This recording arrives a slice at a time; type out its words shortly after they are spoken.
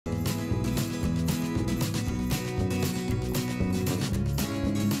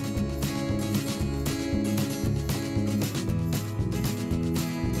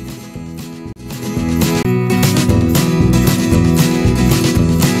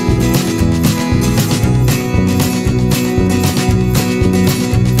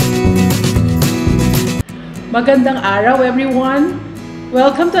Magandang araw, everyone!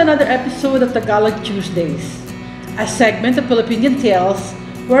 Welcome to another episode of Tagalog Tuesdays, a segment of Filipindian Tales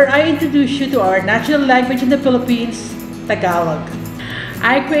where I introduce you to our national language in the Philippines, Tagalog.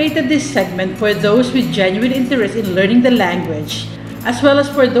 I created this segment for those with genuine interest in learning the language, as well as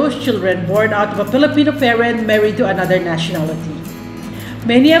for those children born out of a Filipino parent married to another nationality.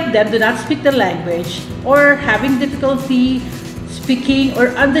 Many of them do not speak the language or having difficulty speaking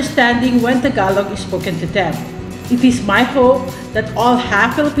or understanding when Tagalog is spoken to them. It is my hope that all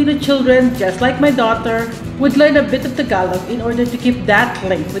half-Filipino children, just like my daughter, would learn a bit of Tagalog in order to keep that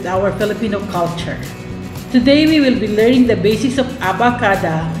link with our Filipino culture. Today we will be learning the basics of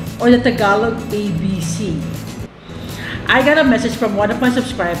ABAKADA or the Tagalog ABC. I got a message from one of my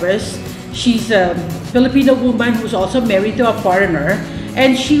subscribers. She's a Filipino woman who's also married to a foreigner,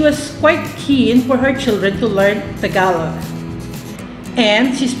 and she was quite keen for her children to learn Tagalog.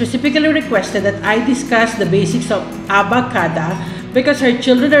 And she specifically requested that I discuss the basics of ABAKADA because her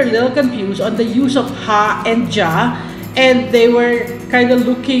children are a little confused on the use of ha and ja, and they were kind of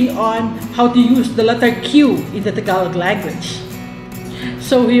looking on how to use the letter Q in the Tagalog language.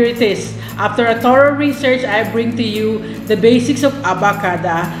 So here it is. After a thorough research, I bring to you the basics of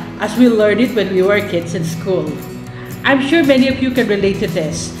ABAKADA as we learned it when we were kids in school. I'm sure many of you can relate to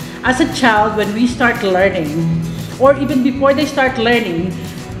this. As a child, when we start learning, or even before they start learning,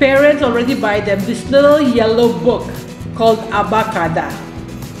 parents already buy them this little yellow book called ABAKADA.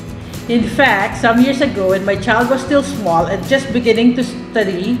 In fact, some years ago when my child was still small and just beginning to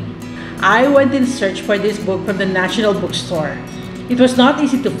study, I went in search for this book from the National Bookstore. It was not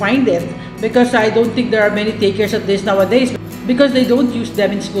easy to find it because I don't think there are many takers of this nowadays because they don't use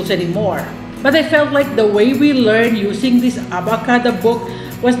them in schools anymore. But I felt like the way we learned using this ABAKADA book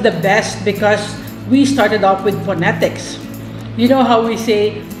was the best because we started off with phonetics. You know how we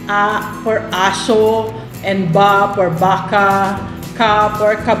say a for aso and ba for baka, ka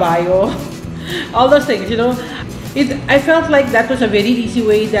for kabayo, all those things, you know. I felt like that was a very easy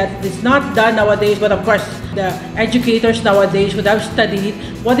way that is not done nowadays, but of course the educators nowadays would have studied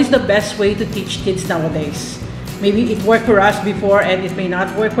what is the best way to teach kids nowadays. Maybe it worked for us before and it may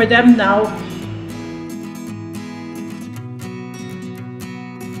not work for them now.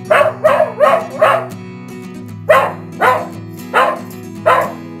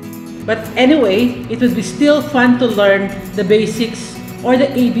 But anyway, it would be still fun to learn the basics or the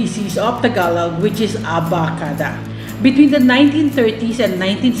ABCs of Tagalog, which is ABAKADA. Between the 1930s and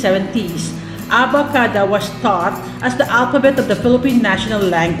 1970s, ABAKADA was taught as the alphabet of the Philippine national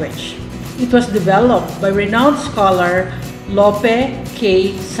language. It was developed by renowned scholar Lope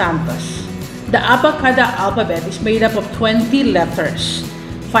K. Santos. The ABAKADA alphabet is made up of 20 letters,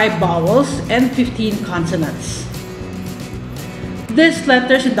 5 vowels, and 15 consonants. These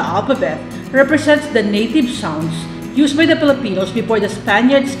letters in the alphabet represents the native sounds used by the Filipinos before the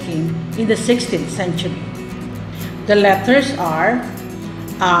Spaniards came in the 16th century. The letters are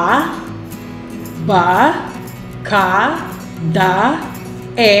A, Ba, Ka, Da,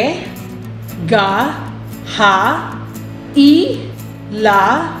 E, Ga, Ha, I,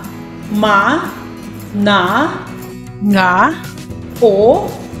 La, Ma, Na, Nga,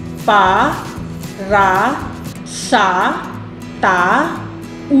 O, Pa, Ra, Sa, Ta,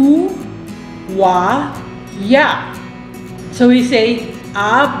 U, Wa, Ya. So we say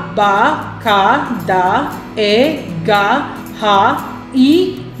A, Ba, Ka, Da, E, Ga, Ha,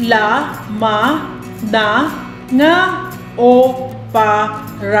 I, La, Ma, Na, Nga, O, Pa,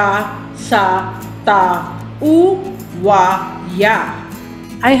 Ra, Sa, Ta, U, Wa, Ya.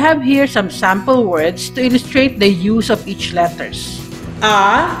 I have here some sample words to illustrate the use of each letters.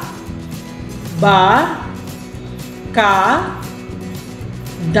 A, Ba, Ka,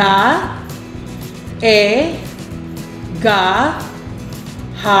 Da, E, Ga,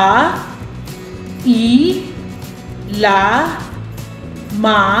 Ha, I, La,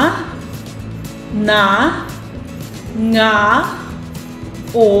 Ma, Na, Nga,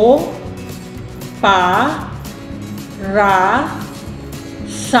 O, Pa, Ra,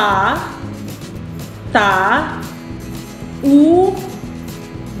 Sa, Ta, U,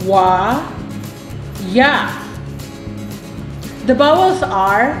 Wa, Ya. The vowels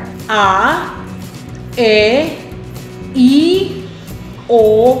are A, E, I,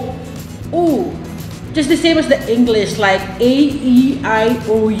 O, U. Just the same as the English, like A, E, I,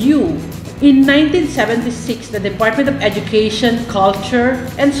 O, U. In 1976, the Department of Education, Culture,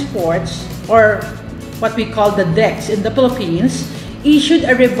 and Sports, or what we call the DEX in the Philippines, issued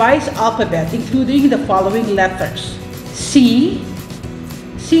a revised alphabet including the following letters: C,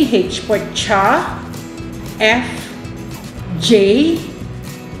 CH for cha, F, J,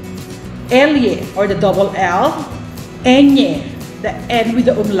 Elye, or the double L, Enye, the N with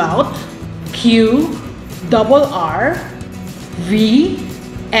the umlaut, Q, double R, V,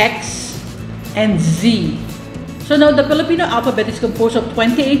 X, and Z. So now the Filipino alphabet is composed of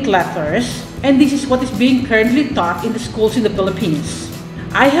 28 letters, and this is what is being currently taught in the schools in the Philippines.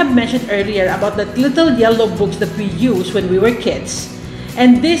 I have mentioned earlier about the little yellow books that we used when we were kids.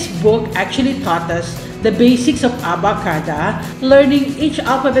 And this book actually taught us the basics of ABAKADA, learning each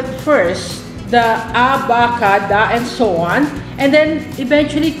alphabet first, the ABAKADA and so on, and then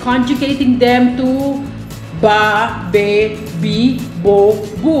eventually conjugating them to ba, be, bi, bo,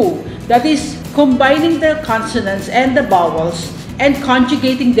 bu. That is combining the consonants and the vowels and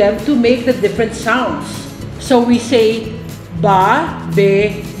conjugating them to make the different sounds. So we say ba,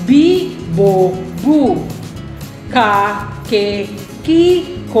 be, bi, bo, bu, ka, ke,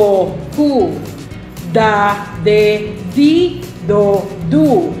 ki, ko, ku, da, de, di, do,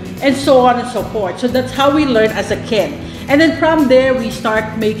 do, and so on and so forth. So that's how we learn as a kid. And then from there, we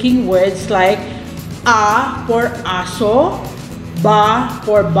start making words like a for aso, ba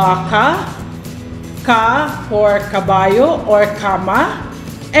for baka, ka for kabayo or kama,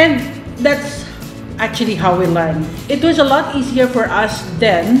 and that's actually how we learn. It was a lot easier for us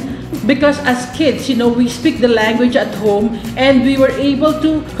then because as kids, we speak the language at home and we were able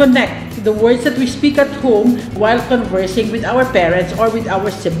to connect the words that we speak at home while conversing with our parents or with our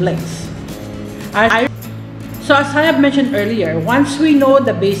siblings. So as I have mentioned earlier, once we know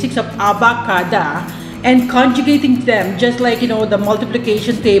the basics of ABAKADA and conjugating them, just like the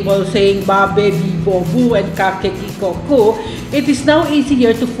multiplication table saying ba, be, bi, bo, bu, and ka, ke, ki, ko, ku, it is now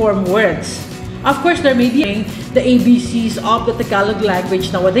easier to form words. Of course, there may be the ABCs of the Tagalog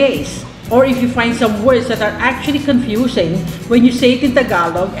language nowadays. Or if you find some words that are actually confusing when you say it in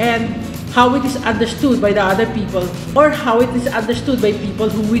Tagalog and how it is understood by the other people or how it is understood by people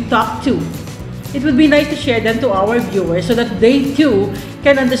who we talk to. It would be nice to share them to our viewers so that they too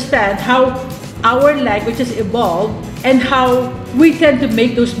can understand how our language has evolved and how we tend to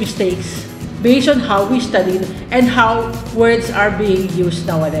make those mistakes based on how we studied and how words are being used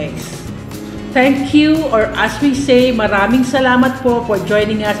nowadays. Thank you, or as we say, maraming salamat po for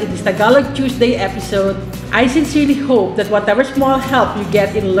joining us in this Tagalog Tuesday episode. I sincerely hope that whatever small help you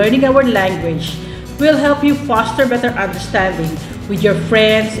get in learning our language will help you foster better understanding with your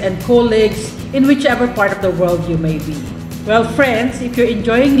friends and colleagues in whichever part of the world you may be. Well, friends, if you're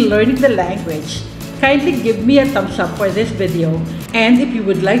enjoying learning the language, kindly give me a thumbs up for this video. And if you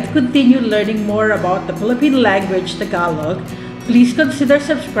would like to continue learning more about the Philippine language, Tagalog, please consider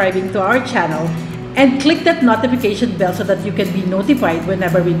subscribing to our channel and click that notification bell so that you can be notified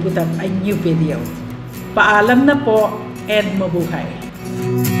whenever we put up a new video. Paalam na po and mabuhay!